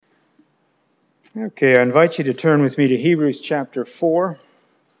Okay, I invite you to turn with me to Hebrews chapter 4,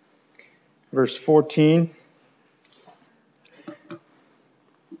 verse 14.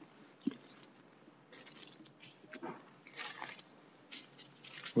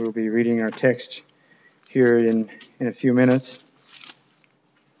 We'll be reading our text here in a few minutes.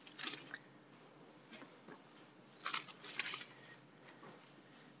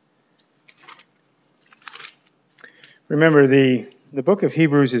 Remember, the book of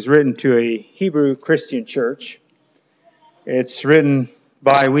Hebrews is written to a Hebrew Christian church. It's written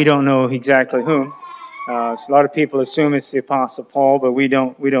by we don't know exactly whom. So a lot of people assume it's the Apostle Paul, but we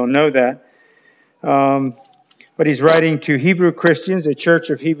don't know that. But he's writing to Hebrew Christians, a church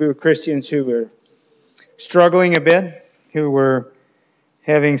of Hebrew Christians who were struggling a bit, who were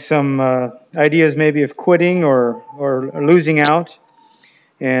having some ideas maybe of quitting or losing out.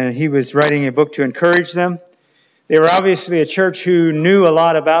 And he was writing a book to encourage them. They were obviously a church who knew a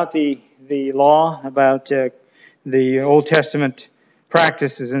lot about the law, about the Old Testament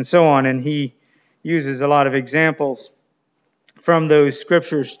practices and so on. And he uses a lot of examples from those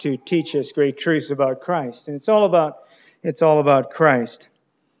scriptures to teach us great truths about Christ. And it's all about Christ.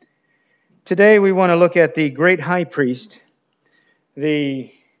 Today we want to look at the great high priest.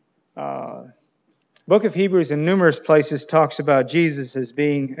 The book of Hebrews in numerous places talks about Jesus as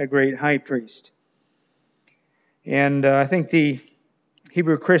being a great high priest. And I think the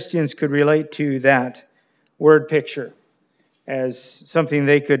Hebrew Christians could relate to that word picture as something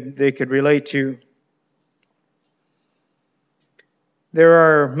they could relate to. There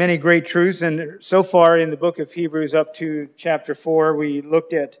are many great truths, and so far in the book of Hebrews up to chapter 4, we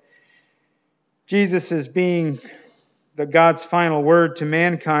looked at Jesus as being God's final word to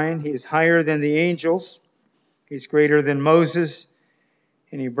mankind. He is higher than the angels. He's greater than Moses,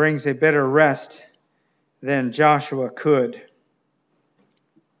 and he brings a better rest than Joshua could.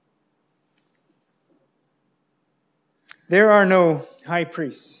 There are no high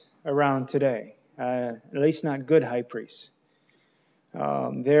priests around today, at least not good high priests.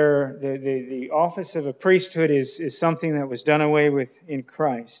 The office of a priesthood is something that was done away with in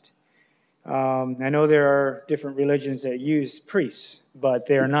Christ. I know there are different religions that use priests, but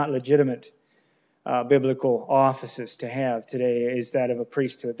they are not legitimate biblical offices to have today, is that of a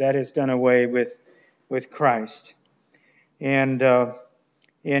priesthood. That is done away with Christ and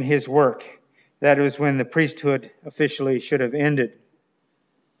in his work. That was when the priesthood officially should have ended.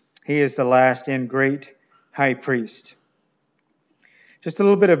 He is the last and great high priest. Just a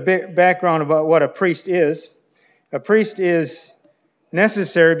little bit of background about what a priest is. A priest is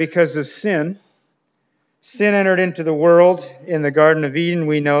necessary because of sin. Sin entered into the world in the Garden of Eden.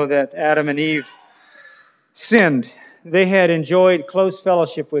 We know that Adam and Eve sinned. They had enjoyed close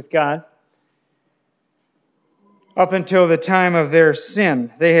fellowship with God up until the time of their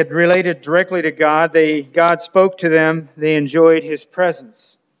sin. They had related directly to God. God spoke to them. They enjoyed his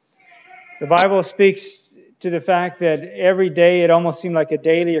presence. The Bible speaks to the fact that every day, it almost seemed like a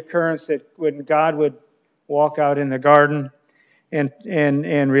daily occurrence that when God would walk out in the garden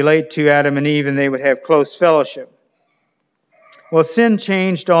and relate to Adam and Eve, and they would have close fellowship. Well, sin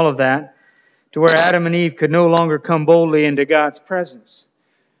changed all of that to where Adam and Eve could no longer come boldly into God's presence.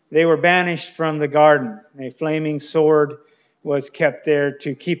 They were banished from the garden. A flaming sword was kept there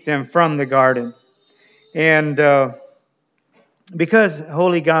to keep them from the garden. And because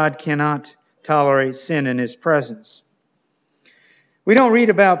holy God cannot tolerate sin in his presence. We don't read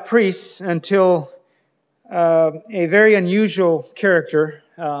about priests until a very unusual character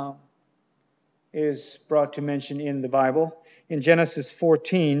is brought to mention in the Bible. In Genesis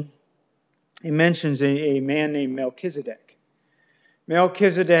 14, it mentions a man named Melchizedek.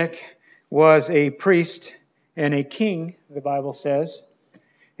 Melchizedek was a priest and a king, the Bible says.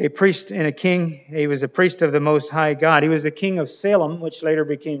 A priest and a king. He was a priest of the Most High God. He was the king of Salem, which later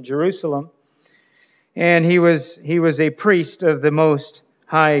became Jerusalem. And he was a priest of the Most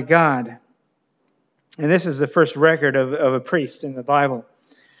High God. And this is the first record of a priest in the Bible.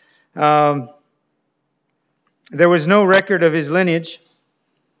 There was no record of his lineage.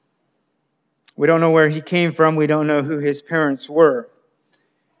 We don't know where he came from. We don't know who his parents were.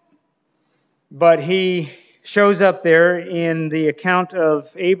 But he shows up there in the account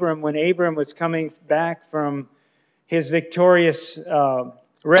of Abram when Abram was coming back from his victorious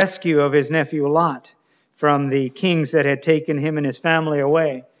rescue of his nephew Lot from the kings that had taken him and his family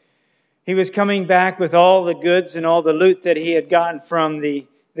away. He was coming back with all the goods and all the loot that he had gotten from the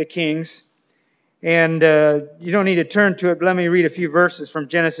kings. And you don't need to turn to it, but let me read a few verses from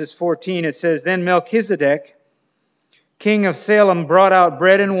Genesis 14. It says, "Then Melchizedek, king of Salem, brought out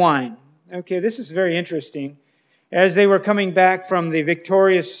bread and wine." Okay, this is very interesting. As they were coming back from the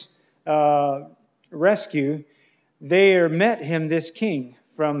victorious rescue, there met him this king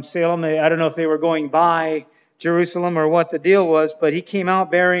from Salem. I don't know if they were going by Jerusalem or what the deal was, but he came out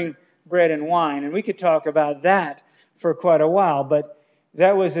bearing bread and wine. And we could talk about that for quite a while, but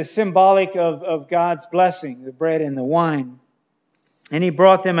that was a symbolic of God's blessing, the bread and the wine. And he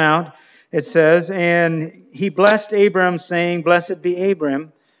brought them out, it says, and he blessed Abram, saying, Blessed be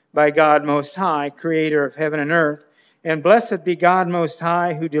Abram by God Most High, creator of heaven and earth, and blessed be God Most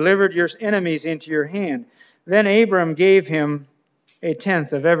High, who delivered your enemies into your hand. Then Abram gave him a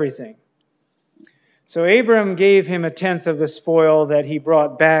tenth of everything. So Abram gave him a tenth of the spoil that he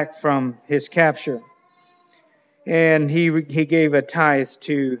brought back from his capture. And he gave a tithe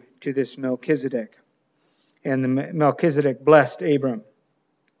to this Melchizedek. And the Melchizedek blessed Abram.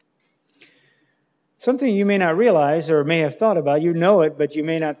 Something you may not realize or may have thought about, you know it, but you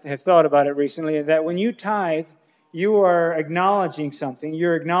may not have thought about it recently, is that when you tithe, you are acknowledging something.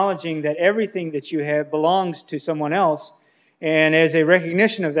 You're acknowledging that everything that you have belongs to someone else. And as a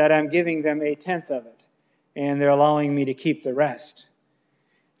recognition of that, I'm giving them a tenth of it. And they're allowing me to keep the rest.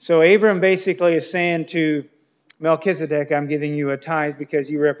 So Abram basically is saying to Melchizedek, I'm giving you a tithe because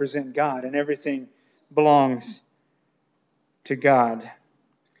you represent God, and everything belongs to God.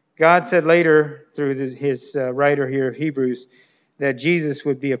 God said later, through his writer here of Hebrews, that Jesus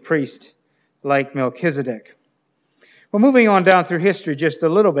would be a priest like Melchizedek. Well, moving on down through history just a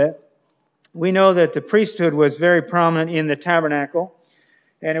little bit, we know that the priesthood was very prominent in the tabernacle,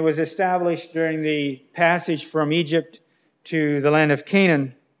 and it was established during the passage from Egypt to the land of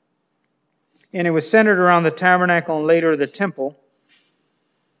Canaan. And it was centered around the tabernacle and later the temple.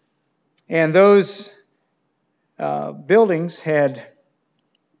 And those buildings had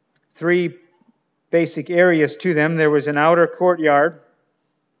three basic areas to them. There was an outer courtyard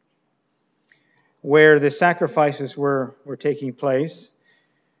where the sacrifices were taking place.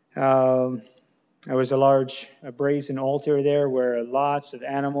 There was a large brazen altar there where lots of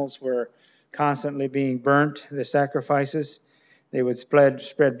animals were constantly being burnt, the sacrifices. They would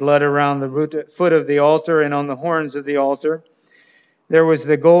spread blood around the foot of the altar and on the horns of the altar. There was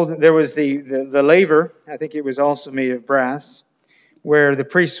the laver, I think it was also made of brass, where the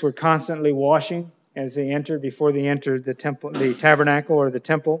priests were constantly washing as they entered, before they entered the temple, the tabernacle or the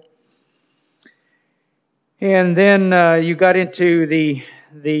temple. And then you got into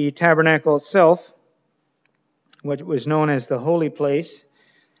the tabernacle itself, what was known as the holy place.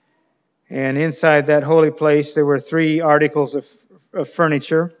 And inside that holy place, there were three articles of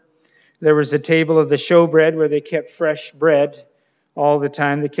furniture. There was the table of the showbread, where they kept fresh bread all the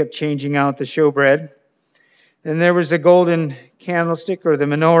time. They kept changing out the showbread. And there was the golden candlestick, or the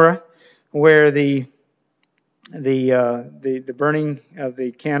menorah, where the burning of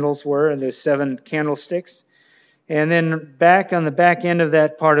the candles were, and the 7 candlesticks. And then back on the back end of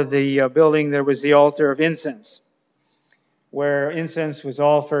that part of the building, there was the altar of incense, where incense was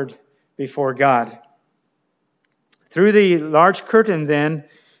offered before God. Through the large curtain, then,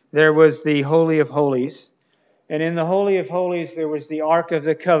 there was the Holy of Holies. And in the Holy of Holies, there was the Ark of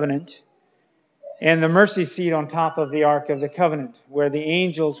the Covenant and the mercy seat on top of the Ark of the Covenant, where the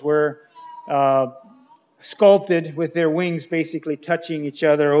angels were sculpted with their wings basically touching each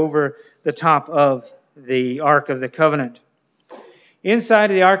other over the top of the Ark of the Covenant. Inside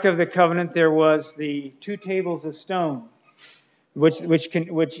of the Ark of the Covenant, there was the 2 tables of stone,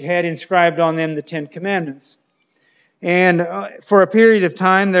 which had inscribed on them the 10 Commandments. And for a period of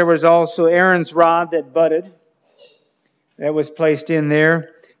time, there was also Aaron's rod that budded, that was placed in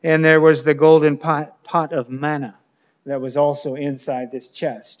there. And there was the golden pot of manna that was also inside this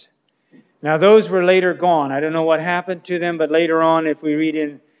chest. Now, those were later gone. I don't know what happened to them, but later on, if we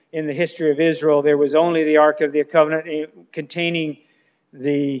read in the history of Israel, there was only the Ark of the Covenant containing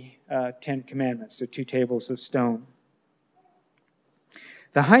the 10 Commandments, the 2 tables of stone.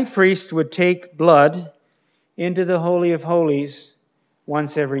 The high priest would take blood into the Holy of Holies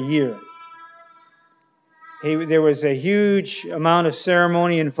once every year. There was a huge amount of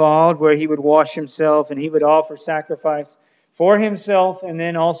ceremony involved where he would wash himself and he would offer sacrifice for himself and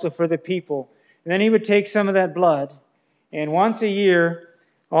then also for the people. And then he would take some of that blood, and once a year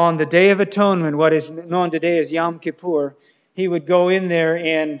on the Day of Atonement, what is known today as Yom Kippur, he would go in there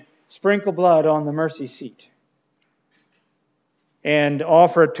and sprinkle blood on the mercy seat and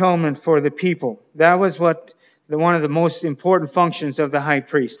offer atonement for the people. That was one of the most important functions of the high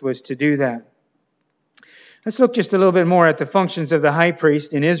priest, was to do that. Let's look just a little bit more at the functions of the high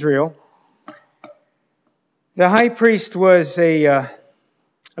priest in Israel. The high priest was a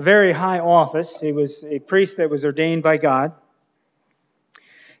very high office. He was a priest that was ordained by God.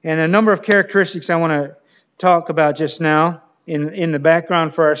 And a number of characteristics I want to talk about just now in the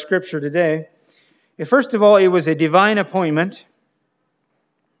background for our scripture today. First of all, it was a divine appointment.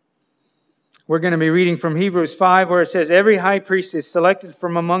 We're going to be reading from Hebrews 5, where it says, "Every high priest is selected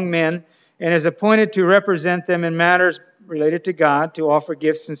from among men and is appointed to represent them in matters related to God, to offer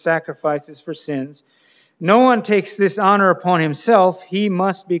gifts and sacrifices for sins. No one takes this honor upon himself. He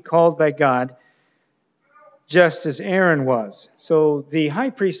must be called by God, just as Aaron was." So the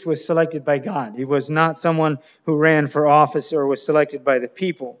high priest was selected by God. He was not someone who ran for office or was selected by the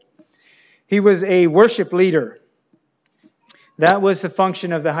people. He was a worship leader. That was the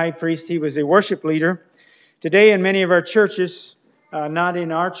function of the high priest. He was a worship leader. Today in many of our churches, not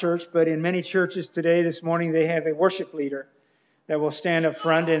in our church, but in many churches today, this morning, they have a worship leader that will stand up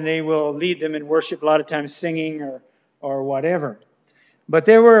front and they will lead them in worship, a lot of times singing or whatever. But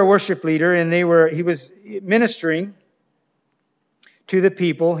they were a worship leader, and he was ministering to the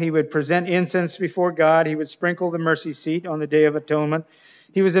people. He would present incense before God. He would sprinkle the mercy seat on the Day of Atonement.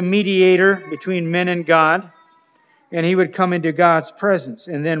 He was a mediator between men and God, and he would come into God's presence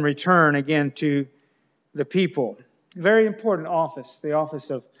and then return again to the people. Very important office, the office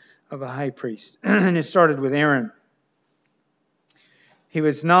of a high priest. And it started with Aaron. He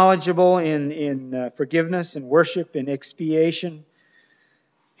was knowledgeable in forgiveness and worship and expiation.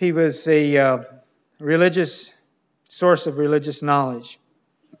 He was a religious source of religious knowledge.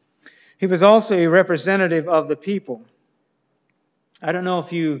 He was also a representative of the people. I don't know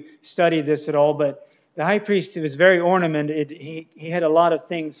if you studied this at all, but the high priest was very ornamented. He had a lot of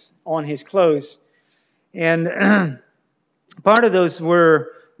things on his clothes. And part of those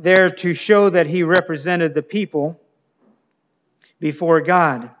were there to show that he represented the people before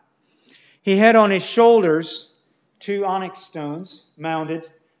God. He had on his shoulders 2 onyx stones mounted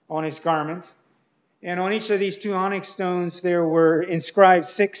on his garment. And on each of these 2 onyx stones there were inscribed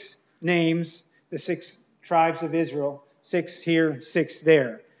 6 names, the 6 tribes of Israel, 6 here, 6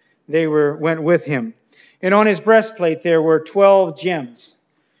 there. They went with him. And on his breastplate there were 12 gems,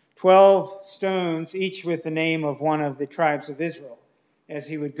 12 stones, each with the name of one of the tribes of Israel. As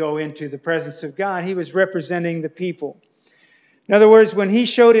he would go into the presence of God, he was representing the people. In other words, when he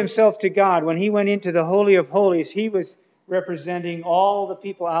showed himself to God, when he went into the Holy of Holies, he was representing all the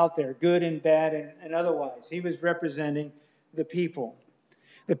people out there, good and bad and otherwise. He was representing the people.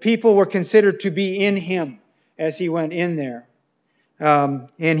 The people were considered to be in him as he went in there.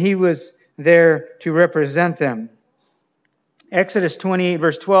 And he was there to represent them. Exodus 28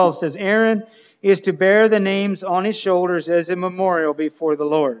 verse 12 says, "Aaron is to bear the names on his shoulders as a memorial before the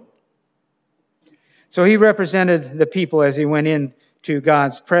Lord." So he represented the people as he went into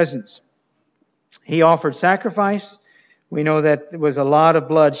God's presence. He offered sacrifice. We know that there was a lot of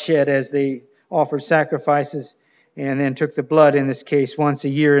blood shed as they offered sacrifices and then took the blood, in this case, once a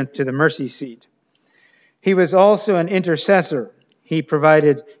year into the mercy seat. He was also an intercessor. He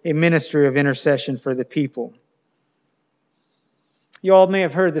provided a ministry of intercession for the people. You all may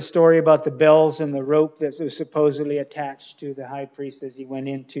have heard the story about the bells and the rope that was supposedly attached to the high priest as he went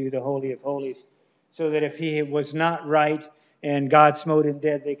into the Holy of Holies, so that if he was not right and God smote him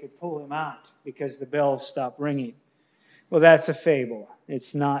dead, they could pull him out because the bells stopped ringing. Well, that's a fable.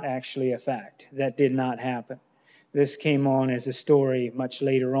 It's not actually a fact. That did not happen. This came on as a story much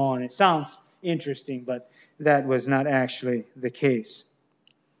later on. It sounds interesting, but that was not actually the case.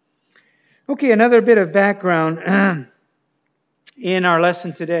 Okay, another bit of background in our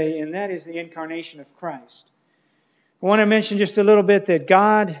lesson today, and that is the incarnation of Christ. I want to mention just a little bit that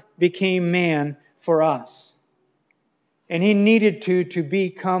God became man for us. And he needed to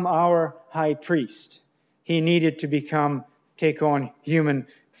become our high priest. He needed to take on human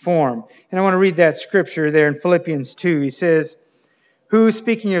form. And I want to read that scripture there in Philippians 2. He says, "Who,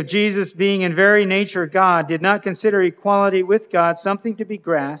 speaking of Jesus, being in very nature God, did not consider equality with God something to be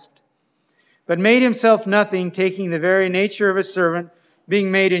grasped, but made himself nothing, taking the very nature of a servant,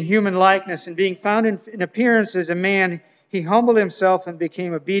 being made in human likeness, and being found in appearance as a man, he humbled himself and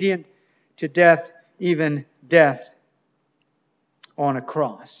became obedient to death, even death on a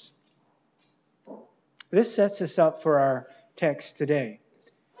cross." This sets us up for our text today.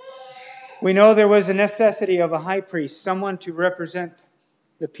 We know there was a necessity of a high priest, someone to represent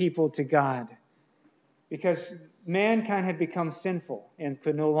the people to God, because mankind had become sinful and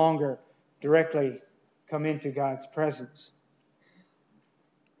could no longer directly come into God's presence.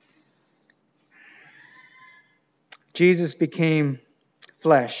 Jesus became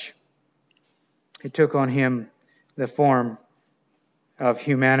flesh. He took on him the form of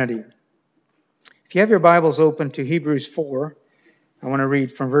humanity. If you have your Bibles open to Hebrews 4, I want to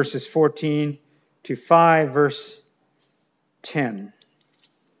read from verses 14 to 5, verse 10.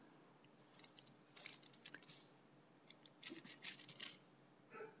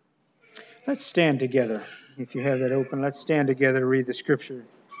 Let's stand together. If you have that open, let's stand together to read the scripture.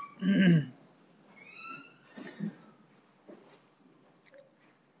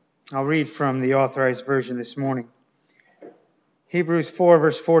 I'll read from the Authorized Version this morning. Hebrews 4,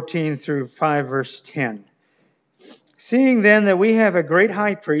 verse 14 through 5, verse 10. Seeing then that we have a great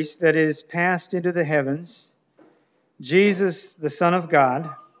high priest that is passed into the heavens, Jesus, the Son of God,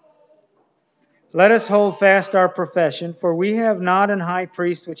 let us hold fast our profession, for we have not an high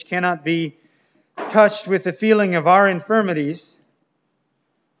priest which cannot be touched with the feeling of our infirmities,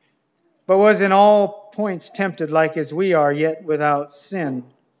 but was in all points tempted like as we are, yet without sin.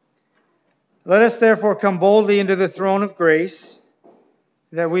 Let us therefore come boldly into the throne of grace,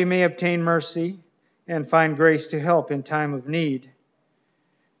 that we may obtain mercy and find grace to help in time of need.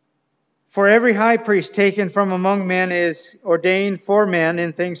 For every high priest taken from among men is ordained for men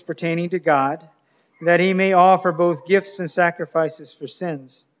in things pertaining to God, that he may offer both gifts and sacrifices for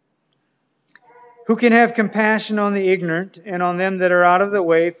sins. Who can have compassion on the ignorant and on them that are out of the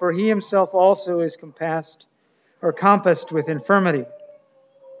way, for he himself also is compassed with infirmity.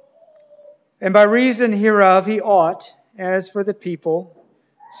 And by reason hereof he ought, as for the people,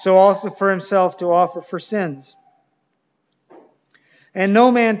 so also for himself to offer for sins. And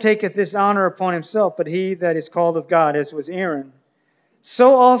no man taketh this honor upon himself, but he that is called of God, as was Aaron.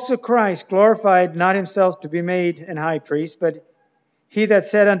 So also Christ glorified not himself to be made an high priest, but he that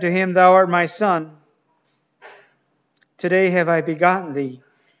said unto him, Thou art my son, today have I begotten thee.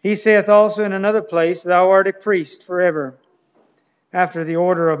 He saith also in another place, Thou art a priest forever, after the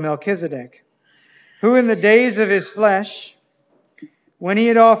order of Melchizedek, who in the days of his flesh, when he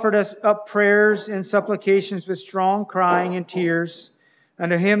had offered us up prayers and supplications with strong crying and tears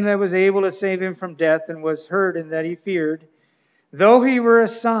unto him that was able to save him from death, and was heard in that he feared, though he were a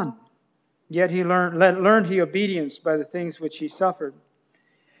son, yet he learned he obedience by the things which he suffered.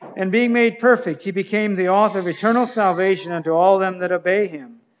 And being made perfect, he became the author of eternal salvation unto all them that obey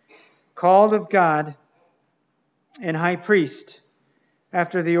him, called of God and high priest,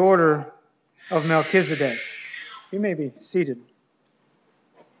 after the order of Melchizedek. You may be seated.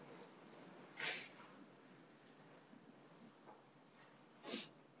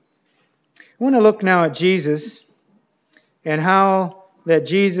 I want to look now at Jesus and how that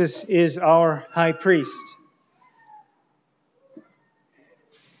Jesus is our high priest.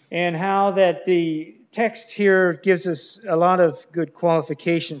 And how that the text here gives us a lot of good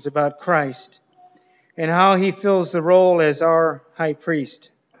qualifications about Christ and how he fills the role as our high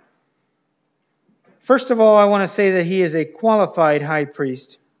priest. First of all, I want to say that he is a qualified high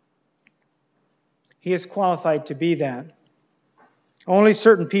priest. He is qualified to be that. Only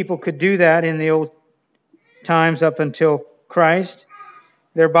certain people could do that in the old times up until Christ.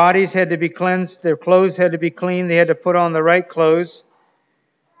 Their bodies had to be cleansed. Their clothes had to be clean. They had to put on the right clothes.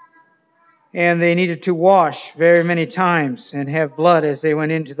 And they needed to wash very many times and have blood as they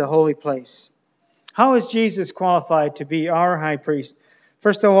went into the holy place. How is Jesus qualified to be our high priest?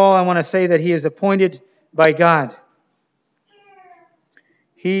 First of all, I want to say that he is appointed by God.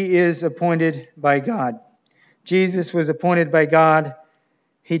 He is appointed by God. Jesus was appointed by God.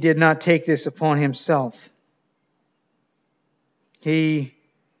 He did not take this upon himself.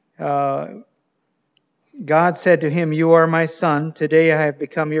 God said to him, You are my son. Today I have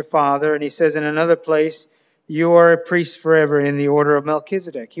become your father. And he says in another place, You are a priest forever in the order of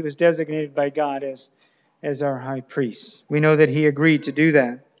Melchizedek. He was designated by God as our high priest. We know that he agreed to do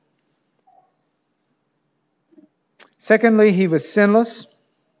that. Secondly, he was sinless,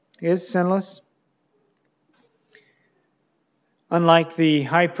 is sinless. Unlike the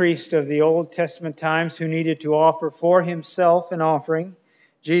high priest of the Old Testament times who needed to offer for himself an offering,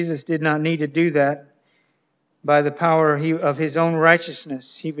 Jesus did not need to do that. By the power of his own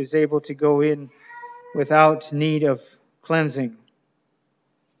righteousness, he was able to go in without need of cleansing.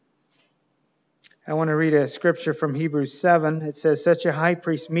 I want to read a scripture from Hebrews 7. It says, Such a high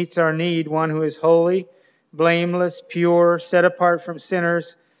priest meets our need, one who is holy, blameless, pure, set apart from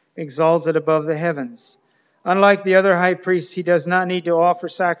sinners, exalted above the heavens. Unlike the other high priests, he does not need to offer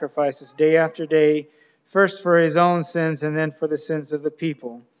sacrifices day after day, first for his own sins and then for the sins of the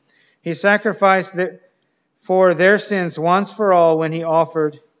people. He sacrificed for their sins once for all when he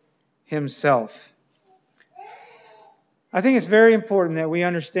offered himself. I think it's very important that we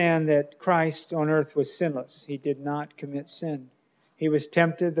understand that Christ on earth was sinless. He did not commit sin. He was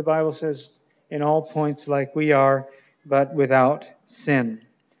tempted, the Bible says, in all points like we are, but without sin.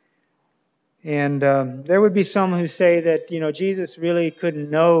 And there would be some who say that, Jesus really couldn't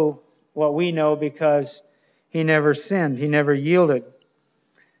know what we know because he never sinned. He never yielded.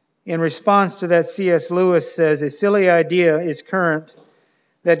 In response to that, C.S. Lewis says, A silly idea is current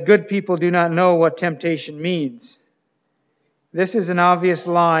that good people do not know what temptation means. This is an obvious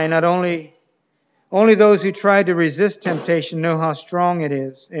lie. Only those who try to resist temptation know how strong it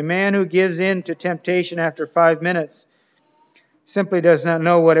is. A man who gives in to temptation after 5 minutes simply does not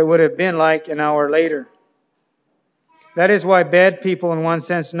know what it would have been like an hour later. That is why bad people, in one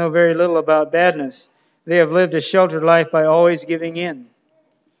sense, know very little about badness. They have lived a sheltered life by always giving in.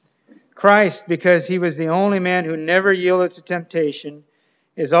 Christ, because he was the only man who never yielded to temptation,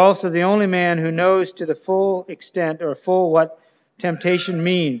 is also the only man who knows to the full extent or full what temptation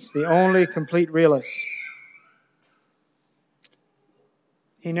means, the only complete realist.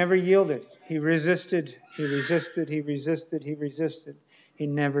 He never yielded. He resisted, he resisted, he resisted, he resisted. He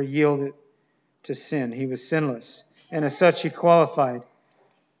never yielded to sin. He was sinless. And as such, he qualified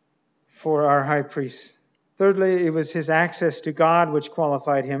for our high priest. Thirdly, it was his access to God which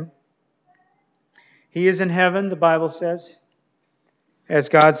qualified him. He is in heaven, the Bible says, as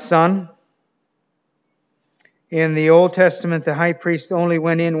God's Son. In the Old Testament, the high priest only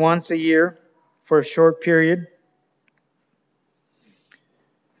went in once a year for a short period.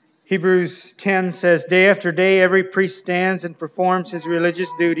 Hebrews 10 says, day after day, every priest stands and performs his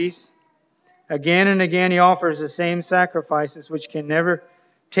religious duties. Again and again, he offers the same sacrifices, which can never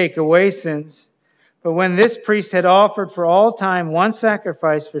take away sins. But when this priest had offered for all time one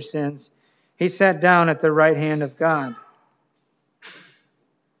sacrifice for sins, he sat down at the right hand of God.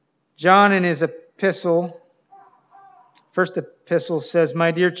 John, in his first epistle, says,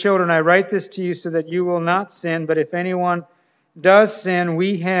 my dear children, I write this to you so that you will not sin, but if anyone does sin,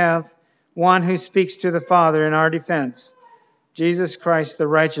 we have one who speaks to the Father in our defense, Jesus Christ, the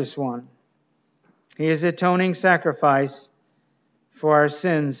righteous one. He is atoning sacrifice for our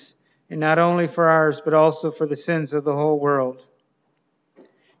sins, and not only for ours, but also for the sins of the whole world.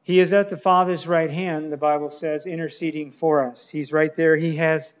 He is at the Father's right hand, the Bible says, interceding for us. He's right there. He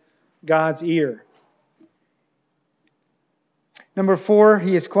has God's ear. Number 4,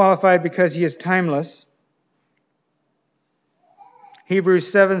 he is qualified because he is timeless.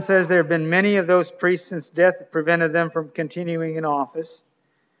 Hebrews 7 says there have been many of those priests since death prevented them from continuing in office.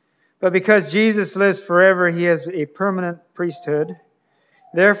 But because Jesus lives forever, he has a permanent priesthood.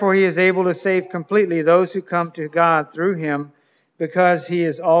 Therefore, he is able to save completely those who come to God through him, because he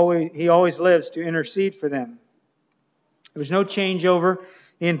always lives to intercede for them. There was no changeover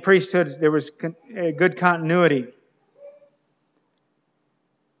in priesthood. There was a good continuity.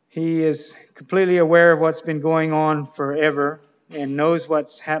 He is completely aware of what's been going on forever and knows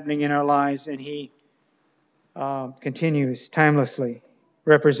what's happening in our lives, and he continues timelessly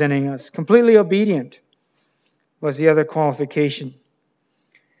representing us. Completely obedient was the other qualification.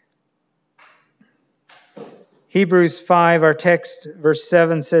 Hebrews 5, our text, verse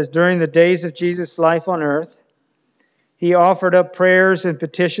 7 says, during the days of Jesus' life on earth, he offered up prayers and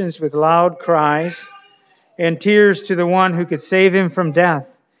petitions with loud cries and tears to the one who could save him from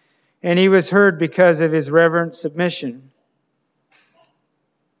death, and he was heard because of his reverent submission.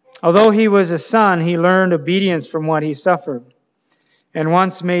 Although he was a son, he learned obedience from what he suffered, and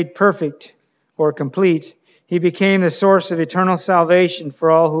once made perfect or complete, he became the source of eternal salvation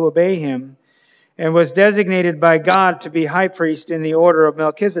for all who obey him, and was designated by God to be high priest in the order of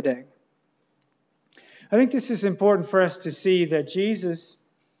Melchizedek. I think this is important for us to see that Jesus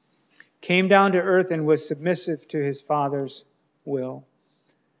came down to earth and was submissive to his Father's will.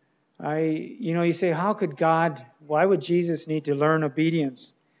 You say, why would Jesus need to learn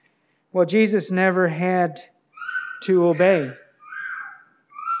obedience? Well, Jesus never had to obey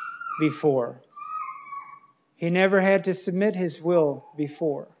before. He never had to submit his will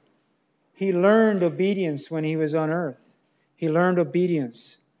before. He learned obedience when he was on earth. He learned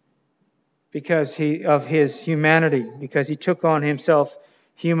obedience because of his humanity, because he took on himself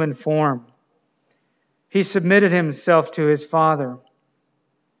human form. He submitted himself to his Father.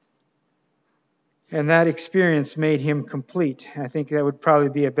 And that experience made him complete. I think that would probably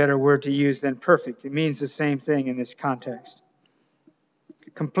be a better word to use than perfect. It means the same thing in this context.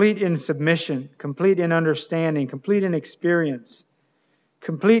 Complete in submission, complete in understanding, complete in experience,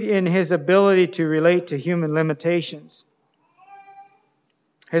 complete in his ability to relate to human limitations.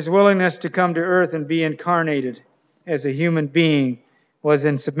 His willingness to come to earth and be incarnated as a human being was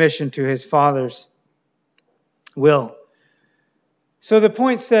in submission to his Father's will. So the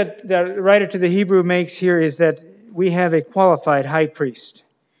points that the writer to the Hebrew makes here is that we have a qualified high priest.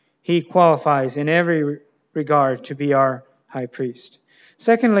 He qualifies in every regard to be our high priest.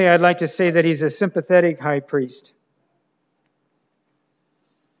 Secondly, I'd like to say that he's a sympathetic high priest.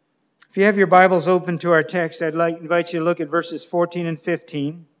 If you have your Bibles open to our text, I'd like to invite you to look at verses 14 and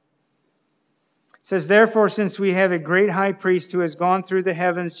 15. It says, therefore, since we have a great high priest who has gone through the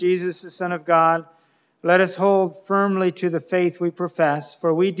heavens, Jesus, the Son of God, let us hold firmly to the faith we profess,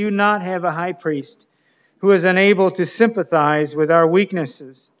 for we do not have a high priest who is unable to sympathize with our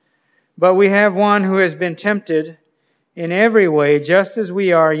weaknesses, but we have one who has been tempted in every way, just as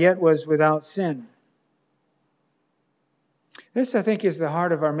we are, yet was without sin. This, I think, is the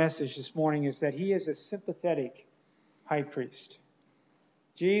heart of our message this morning, is that he is a sympathetic high priest.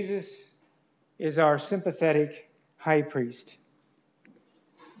 Jesus is our sympathetic high priest.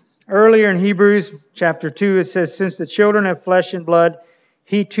 Earlier in Hebrews chapter 2, it says, since the children of flesh and blood,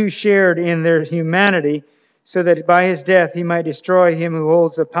 he too shared in their humanity, so that by his death he might destroy him who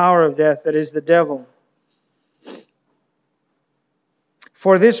holds the power of death, that is the devil.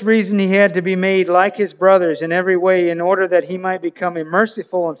 For this reason he had to be made like his brothers in every way, in order that he might become a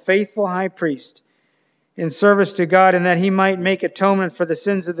merciful and faithful high priest in service to God, and that he might make atonement for the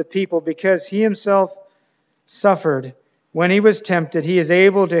sins of the people, because he himself suffered when he was tempted. He is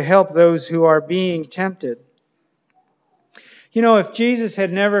able to help those who are being tempted. You know, if Jesus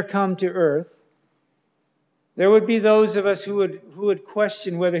had never come to earth, there would be those of us who would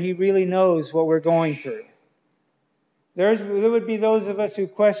question whether he really knows what we're going through. There would be those of us who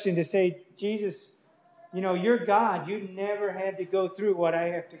question to say, Jesus, you know, you're God. You never had to go through what I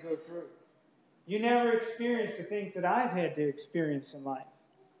have to go through. You never experienced the things that I've had to experience in life.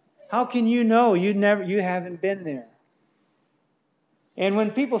 How can you know? You haven't been there. And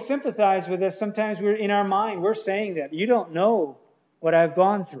when people sympathize with us, sometimes we're in our mind, we're saying that. You don't know what I've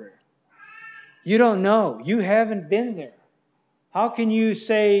gone through. You don't know. You haven't been there. How can you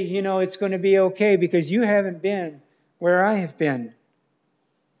say, you know, it's going to be okay because you haven't been where I have been?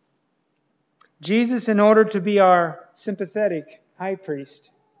 Jesus, in order to be our sympathetic high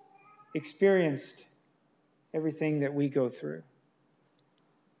priest, experienced everything that we go through.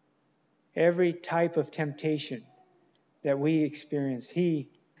 Every type of temptation that we experience, he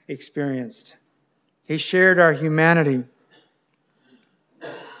experienced. He shared our humanity.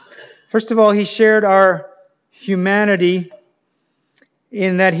 First of all, he shared our humanity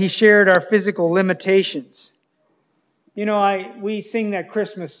in that he shared our physical limitations. You know, we sing that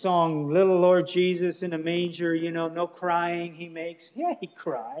Christmas song, Little Lord Jesus in a manger, you know, no crying he makes. Yeah, he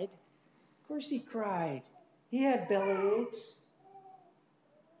cried. Of course he cried. He had bellyaches,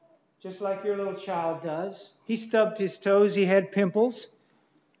 just like your little child does. He stubbed his toes. He had pimples.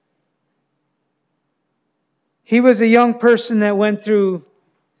 He was a young person that went through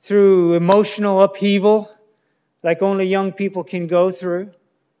emotional upheaval like only young people can go through.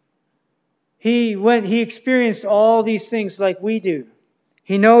 He experienced all these things like we do.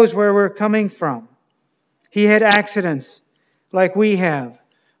 He knows where we're coming from. He had accidents like we have.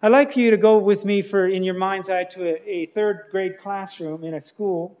 I'd like you to go with me in your mind's eye to a third grade classroom in a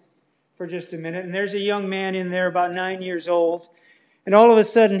school for just a minute. And there's a young man in there about 9 years old. And all of a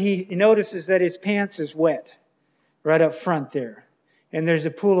sudden he notices that his pants is wet right up front there. And there's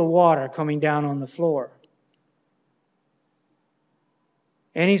a pool of water coming down on the floor.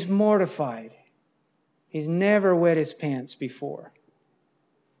 And he's mortified. He's never wet his pants before.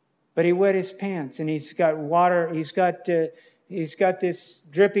 But he wet his pants, and he's got water. He's got this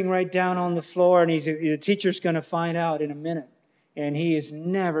dripping right down on the floor, and the teacher's going to find out in a minute. And he is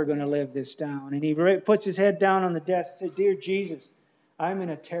never going to live this down. And he puts his head down on the desk and says, "Dear Jesus, I'm in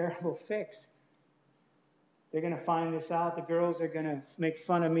a terrible fix. They're going to find this out. The girls are going to make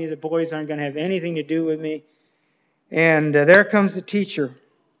fun of me. The boys aren't going to have anything to do with me." And there comes the teacher.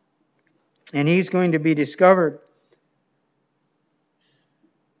 And he's going to be discovered.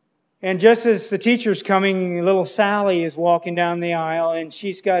 And just as the teacher's coming, little Sally is walking down the aisle, and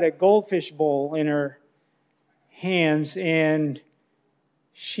she's got a goldfish bowl in her hands, and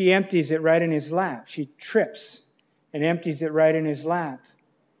she empties it right in his lap. She trips and empties it right in his lap.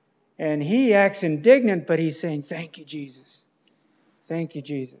 And he acts indignant, but he's saying, "Thank you, Jesus. Thank you,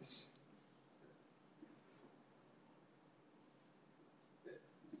 Jesus."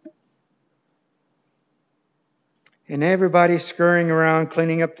 And everybody's scurrying around,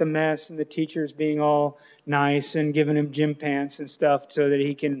 cleaning up the mess, and the teacher's being all nice and giving him gym pants and stuff so that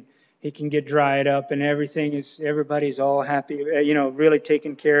he can get dried up, and everybody's all happy, really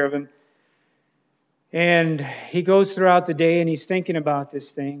taking care of him. And he goes throughout the day and he's thinking about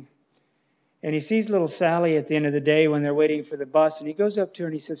this thing. And he sees little Sally at the end of the day when they're waiting for the bus, and he goes up to her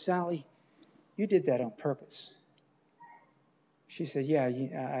and he says, "Sally, you did that on purpose." She said, "Yeah,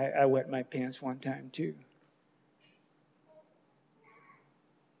 I wet my pants one time too."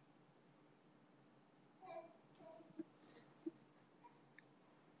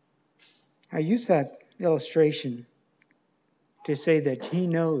 I use that illustration to say that he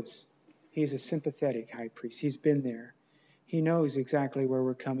knows He's a sympathetic high priest. He's been there. He knows exactly where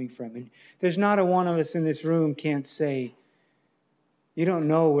we're coming from. And there's not a one of us in this room can't say, you don't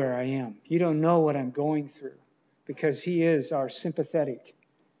know where I am. You don't know what I'm going through. Because He is our sympathetic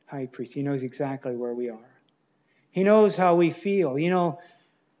high priest. He knows exactly where we are. He knows how we feel. You know,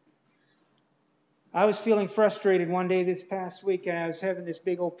 I was feeling frustrated one day this past week, and I was having this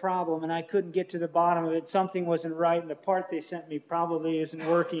big old problem, and I couldn't get to the bottom of it. Something wasn't right, and the part they sent me probably isn't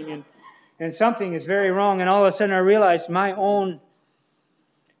working, and something is very wrong. And all of a sudden I realized my own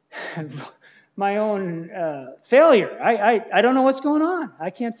failure. I don't know what's going on.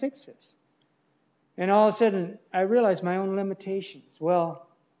 I can't fix this. And all of a sudden I realized my own limitations. Well,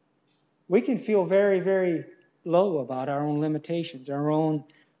 we can feel very, very low about our own limitations, our own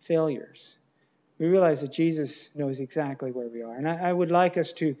failures. We realize that Jesus knows exactly where we are. And I would like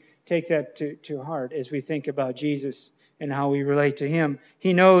us to take that to heart as we think about Jesus and how we relate to Him.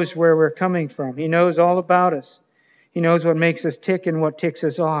 He knows where we're coming from. He knows all about us. He knows what makes us tick and what ticks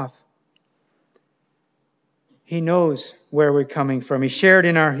us off. He knows where we're coming from. He shared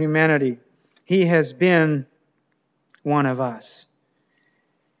in our humanity. He has been one of us.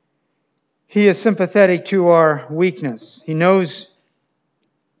 He is sympathetic to our weakness. He knows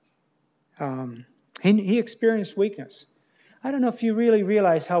He experienced weakness. I don't know if you really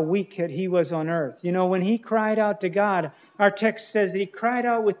realize how weak He was on earth. You know, when He cried out to God, our text says that He cried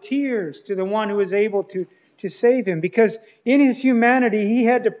out with tears to the one who was able to save Him. Because in His humanity, He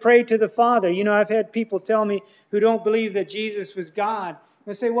had to pray to the Father. You know, I've had people tell me who don't believe that Jesus was God.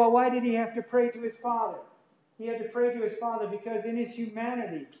 They say, well, why did He have to pray to His Father? He had to pray to His Father because in His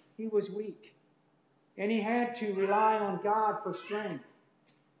humanity, He was weak. And He had to rely on God for strength.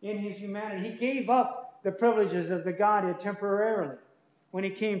 In His humanity, He gave up the privileges of the Godhead temporarily when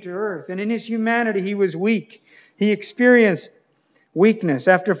He came to earth. And in His humanity, He was weak. He experienced weakness.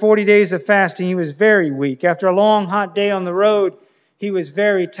 After 40 days of fasting, He was very weak. After a long, hot day on the road, He was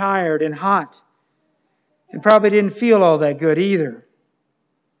very tired and hot. And probably didn't feel all that good either.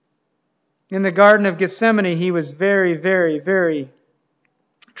 In the Garden of Gethsemane, He was very, very, very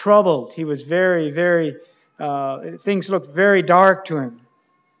troubled. He was very, very, things looked very dark to Him.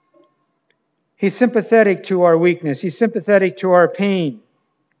 He's sympathetic to our weakness. He's sympathetic to our pain.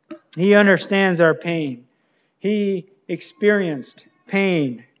 He understands our pain. He experienced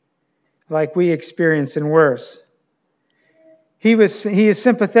pain like we experience and worse. He is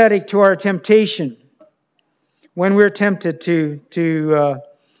sympathetic to our temptation. When we're tempted to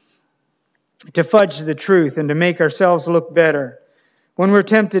fudge the truth and to make ourselves look better. When we're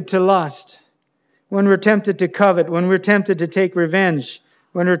tempted to lust. When we're tempted to covet. When we're tempted to take revenge.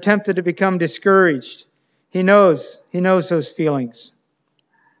 When we're tempted to become discouraged. He knows those feelings.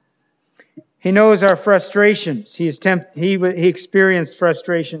 He knows our frustrations. He experienced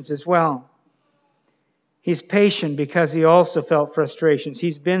frustrations as well. He's patient because He also felt frustrations.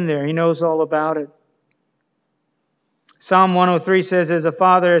 He's been there. He knows all about it. Psalm 103 says, as a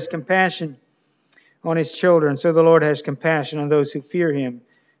father has compassion on his children, so the Lord has compassion on those who fear Him.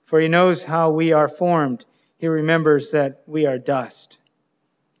 For He knows how we are formed. He remembers that we are dust.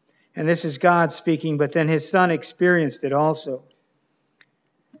 And this is God speaking, but then His Son experienced it also.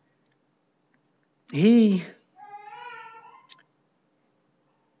 He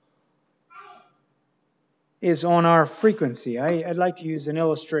is on our frequency. I'd like to use an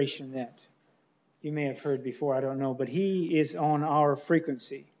illustration that you may have heard before, I don't know, but He is on our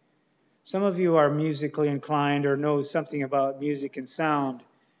frequency. Some of you are musically inclined or know something about music and sound,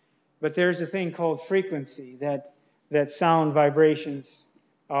 but there's a thing called frequency, that sound vibrations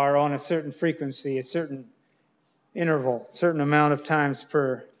are on a certain frequency, a certain interval, certain amount of times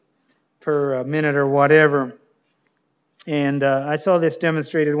per minute or whatever. And I saw this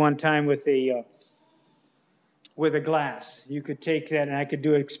demonstrated one time with a glass. You could take that, and I could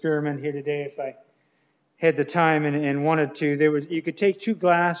do an experiment here today if I had the time and wanted to. You could take 2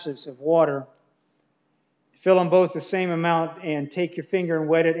 glasses of water, fill them both the same amount, and take your finger and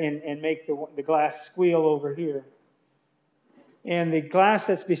wet it and make the glass squeal over here. And the glass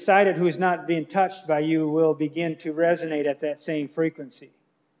that's beside it, who's not being touched by you, will begin to resonate at that same frequency.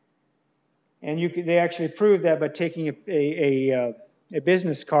 And they actually proved that by taking a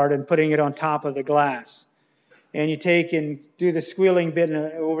business card and putting it on top of the glass. And you take and do the squealing bit,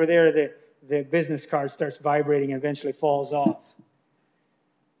 and over there the business card starts vibrating and eventually falls off.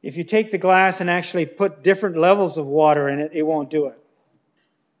 If you take the glass and actually put different levels of water in it, it won't do it.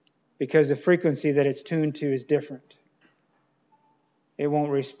 Because the frequency that it's tuned to is different. It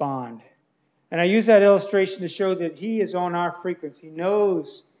won't respond. And I use that illustration to show that He is on our frequency.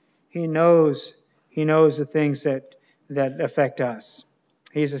 He knows the things that affect us.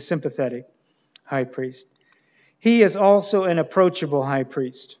 He's a sympathetic high priest. He is also an approachable high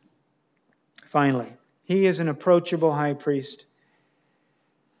priest. Finally, he is an approachable high priest.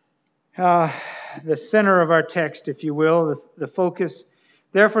 The center of our text, if you will, the focus.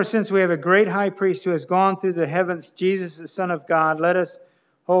 Therefore, since we have a great high priest who has gone through the heavens, Jesus, the Son of God, let us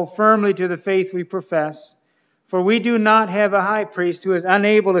hold firmly to the faith we profess. For we do not have a high priest who is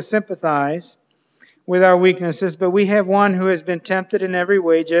unable to sympathize with our weaknesses, but we have one who has been tempted in every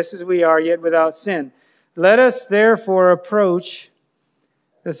way, just as we are, yet without sin. Let us therefore approach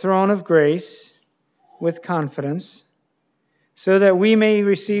the throne of grace with confidence, so that we may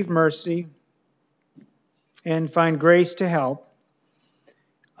receive mercy and find grace to help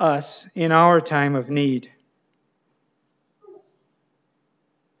us in our time of need.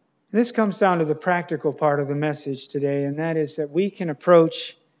 This comes down to the practical part of the message today, and that is that we can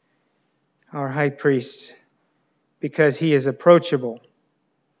approach our high priest because he is approachable.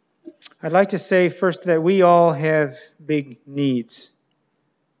 I'd like to say first that we all have big needs.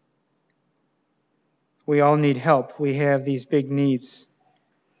 We all need help. We have these big needs.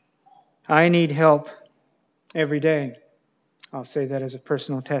 I need help every day. I'll say that as a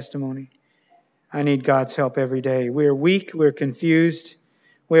personal testimony. I need God's help every day. We're weak. We're confused.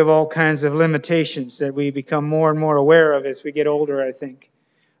 We have all kinds of limitations that we become more and more aware of as we get older, I think,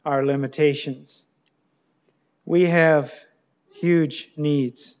 our limitations. We have huge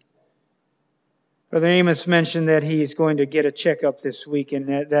needs. Brother Amos mentioned that he's going to get a checkup this week,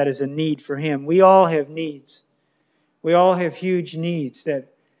 and that is a need for him. We all have needs. We all have huge needs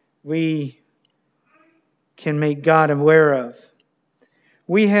that we can make God aware of.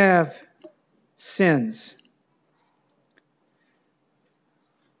 We have sins.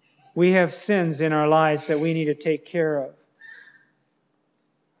 We have sins in our lives that we need to take care of.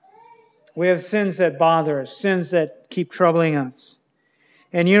 We have sins that bother us, sins that keep troubling us.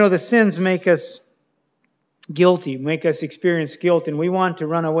 And the sins make us guilty, make us experience guilt, and we want to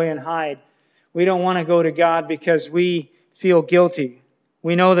run away and hide. We don't want to go to God because we feel guilty.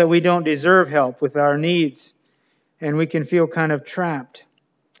 We know that we don't deserve help with our needs, and we can feel kind of trapped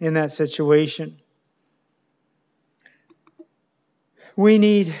in that situation. We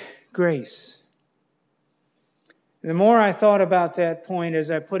need grace. The more I thought about that point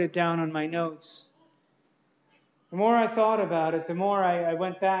as I put it down on my notes, the more I thought about it, the more I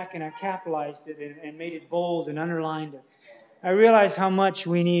went back and I capitalized it and made it bold and underlined it. I realized how much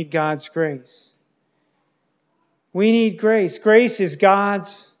we need God's grace. We need grace. Grace is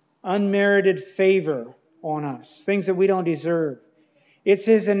God's unmerited favor on us, things that we don't deserve. It's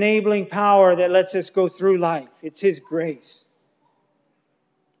His enabling power that lets us go through life. It's His grace.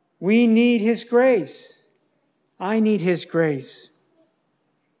 We need His grace. I need His grace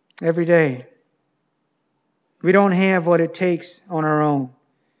every day. We don't have what it takes on our own.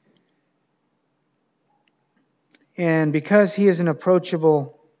 And because He is an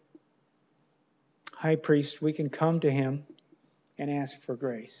approachable high priest, we can come to Him and ask for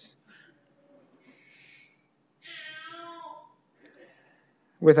grace.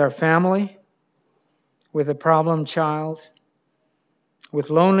 With our family, with a problem child,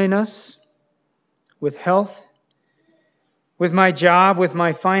 with loneliness, with health, with my job, with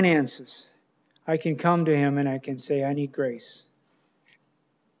my finances, I can come to Him and I can say, I need grace.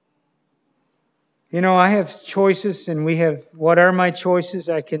 I have choices, and what are my choices?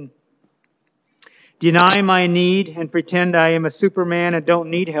 I can deny my need and pretend I am a Superman and don't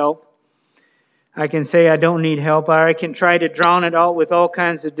need help. I can say I don't need help, or I can try to drown it out with all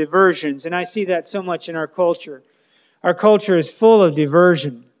kinds of diversions. And I see that so much in our culture. Our culture is full of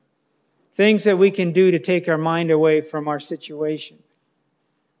diversion. Things that we can do to take our mind away from our situation.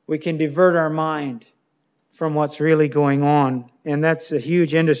 We can divert our mind from what's really going on. And that's a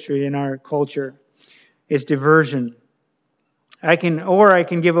huge industry in our culture, is diversion. I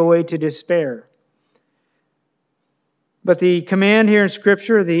can give away to despair. But the command here in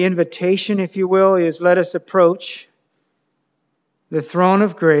Scripture, the invitation, if you will, is let us approach the throne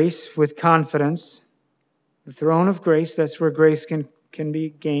of grace with confidence. The throne of grace, that's where grace can be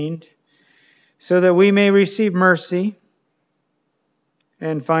gained, so that we may receive mercy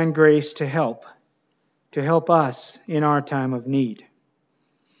and find grace to help us in our time of need.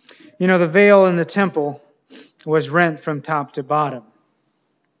 The veil in the temple was rent from top to bottom.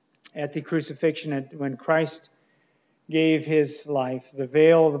 At the crucifixion, when Christ gave His life, the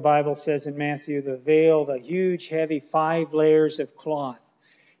veil, the Bible says in Matthew, the huge, heavy 5 layers of cloth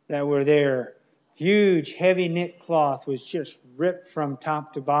that were there, huge, heavy knit cloth, was just ripped from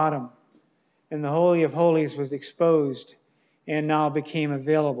top to bottom. And the Holy of Holies was exposed and now became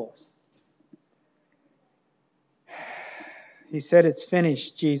available. He said, it's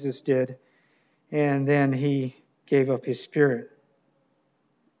finished, Jesus did. and then He gave up His Spirit.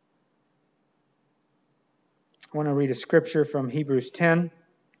 I want to read a scripture from Hebrews 10.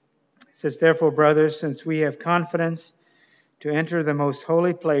 It says, "Therefore, brothers, since we have confidence to enter the most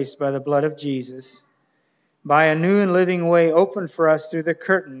holy place by the blood of Jesus, by a new and living way opened for us through the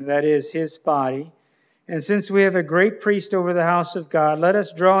curtain, that is, His body, and since we have a great priest over the house of God, let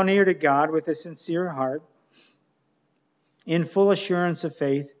us draw near to God with a sincere heart, in full assurance of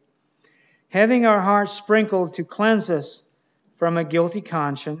faith, having our hearts sprinkled to cleanse us from a guilty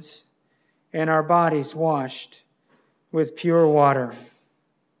conscience, and our bodies washed with pure water."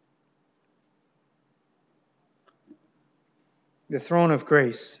 The throne of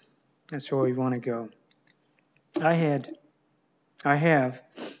grace. That's where we want to go. I have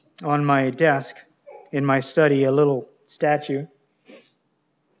on my desk in my study a little statue.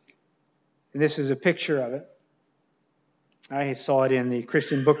 And this is a picture of it. I saw it in the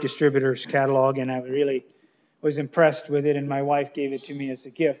Christian Book Distributors catalog, and I really was impressed with it, and my wife gave it to me as a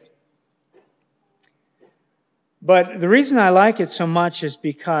gift. But the reason I like it so much is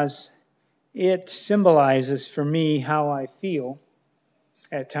because it symbolizes for me how I feel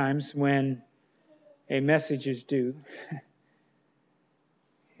at times when a message is due.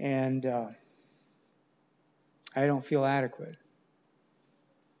 And I don't feel adequate.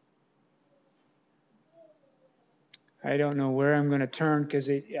 I don't know where I'm going to turn because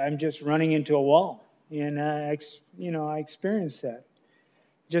I'm just running into a wall. And I experienced that.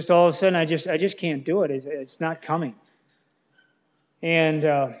 Just all of a sudden, I just can't do it. It's not coming.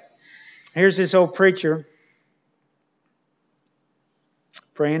 And here's this old preacher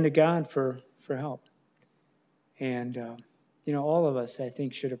praying to God for help. And all of us, I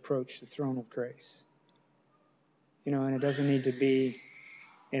think, should approach the throne of grace. And it doesn't need to be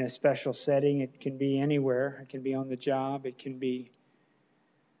in a special setting. It can be anywhere. It can be on the job. It can be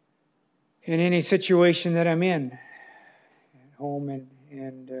in any situation that I'm in, at home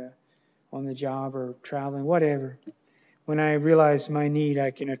and on the job or traveling, whatever. When I realize my need,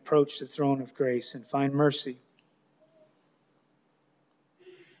 I can approach the throne of grace and find mercy.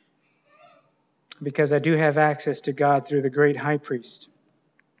 Because I do have access to God through the great high priest.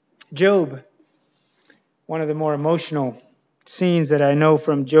 Job, one of the more emotional scenes that I know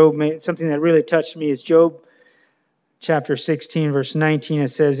from Job, something that really touched me is Job chapter 16, verse 19. It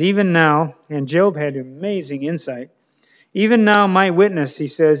says, "Even now," and Job had amazing insight, "even now my witness," he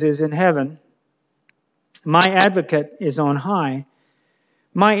says, "is in heaven. My advocate is on high.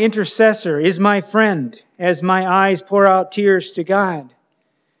 My intercessor is my friend, as my eyes pour out tears to God.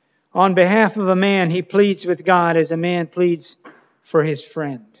 On behalf of a man, he pleads with God as a man pleads for his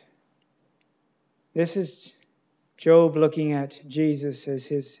friend." This is Job looking at Jesus as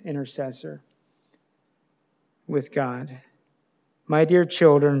his intercessor with God. "My dear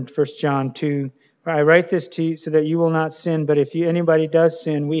children," 1 John 2, "I write this to you so that you will not sin, but if anybody does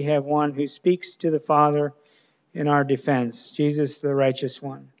sin, we have one who speaks to the Father in our defense, Jesus the righteous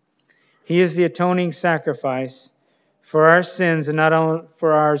one. He is the atoning sacrifice for our sins, and not only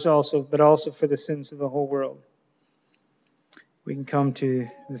for ours also, but also for the sins of the whole world." We can come to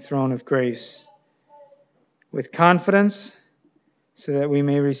the throne of grace with confidence so that we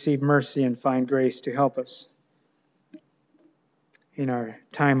may receive mercy and find grace to help us in our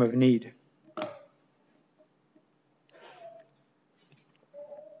time of need.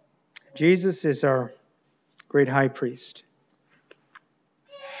 Jesus is our great high priest,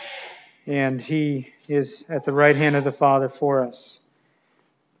 and He is at the right hand of the Father for us.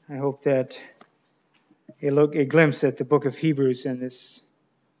 I hope that a glimpse at the book of Hebrews and this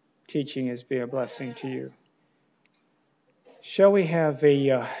teaching has been a blessing to you. Shall we have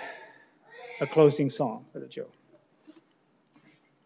a closing song, Brother Joe?